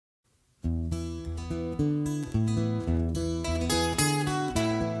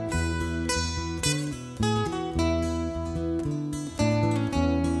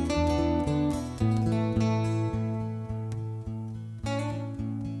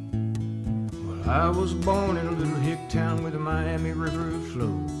I was born in a little hick town where the Miami River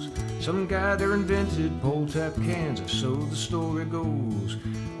flows. Some guy there invented pull-tap cans, or so the story goes.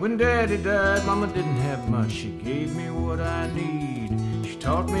 When Daddy died, Mama didn't have much. She gave me what I need. She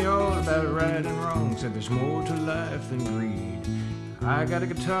taught me all about right and wrong, said there's more to life than greed. I got a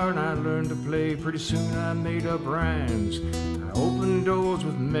guitar and I learned to play. Pretty soon I made up rhymes. I opened doors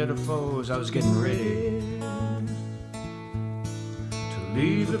with metaphors. I was getting ready to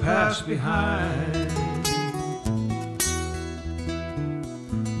leave the past behind.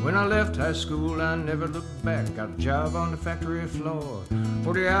 When I left high school, I never looked back. Got a job on the factory floor,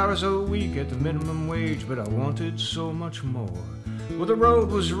 40 hours a week at the minimum wage, but I wanted so much more. Well, the road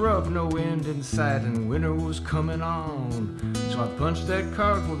was rough, no end in sight, and winter was coming on. So I punched that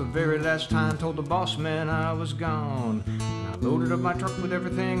card for the very last time, told the boss man I was gone. And I loaded up my truck with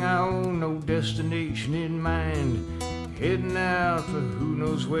everything I own, no destination in mind. Heading out for who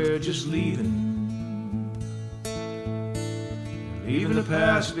knows where, just leaving the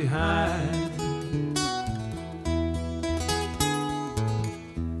past behind.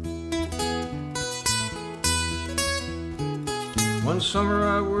 One summer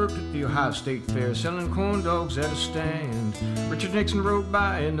I worked at the Ohio State Fair, selling corn dogs at a stand. Richard Nixon rode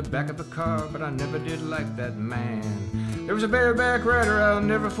by in the back of the car, but I never did like that man. There was a bareback rider I'll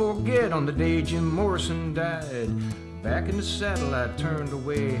never forget on the day Jim Morrison died. Back in the saddle I turned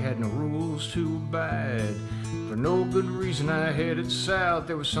away, had no rules to abide. For no good reason I headed south,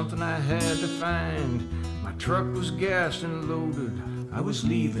 there was something I had to find. My truck was gassed and loaded, I was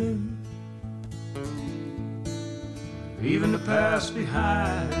leaving the past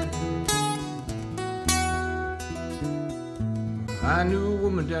behind. I knew a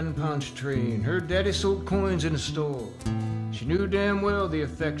woman down in Pontchartrain, her daddy sold coins in a store. She knew damn well the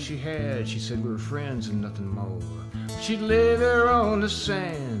effect she had, she said we were friends and nothing more. She'd lay there on the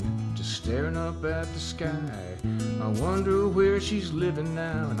sand, just staring up at the sky. I wonder where she's living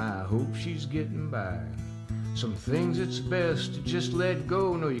now, and I hope she's getting by. Some things it's best to just let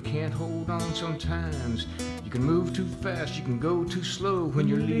go. No, you can't hold on sometimes. You can move too fast, you can go too slow when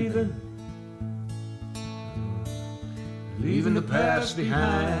you're leaving the past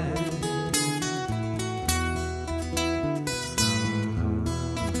behind.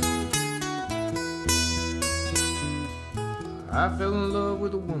 I fell in love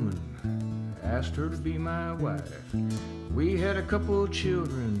with a woman, asked her to be my wife. We had a couple of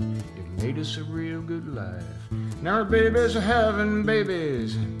children, it made us a real good life. Now our babies are having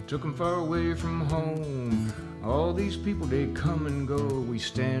babies, took them far away from home. All these people, they come and go, we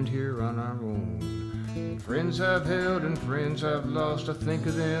stand here on our own. Friends I've held and friends I've lost, I think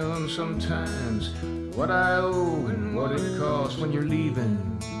of them sometimes. What I owe and what it costs when you're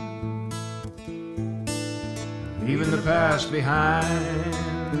leaving the past behind.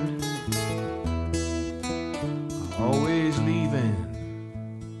 Always leaving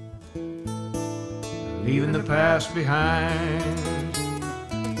the past behind.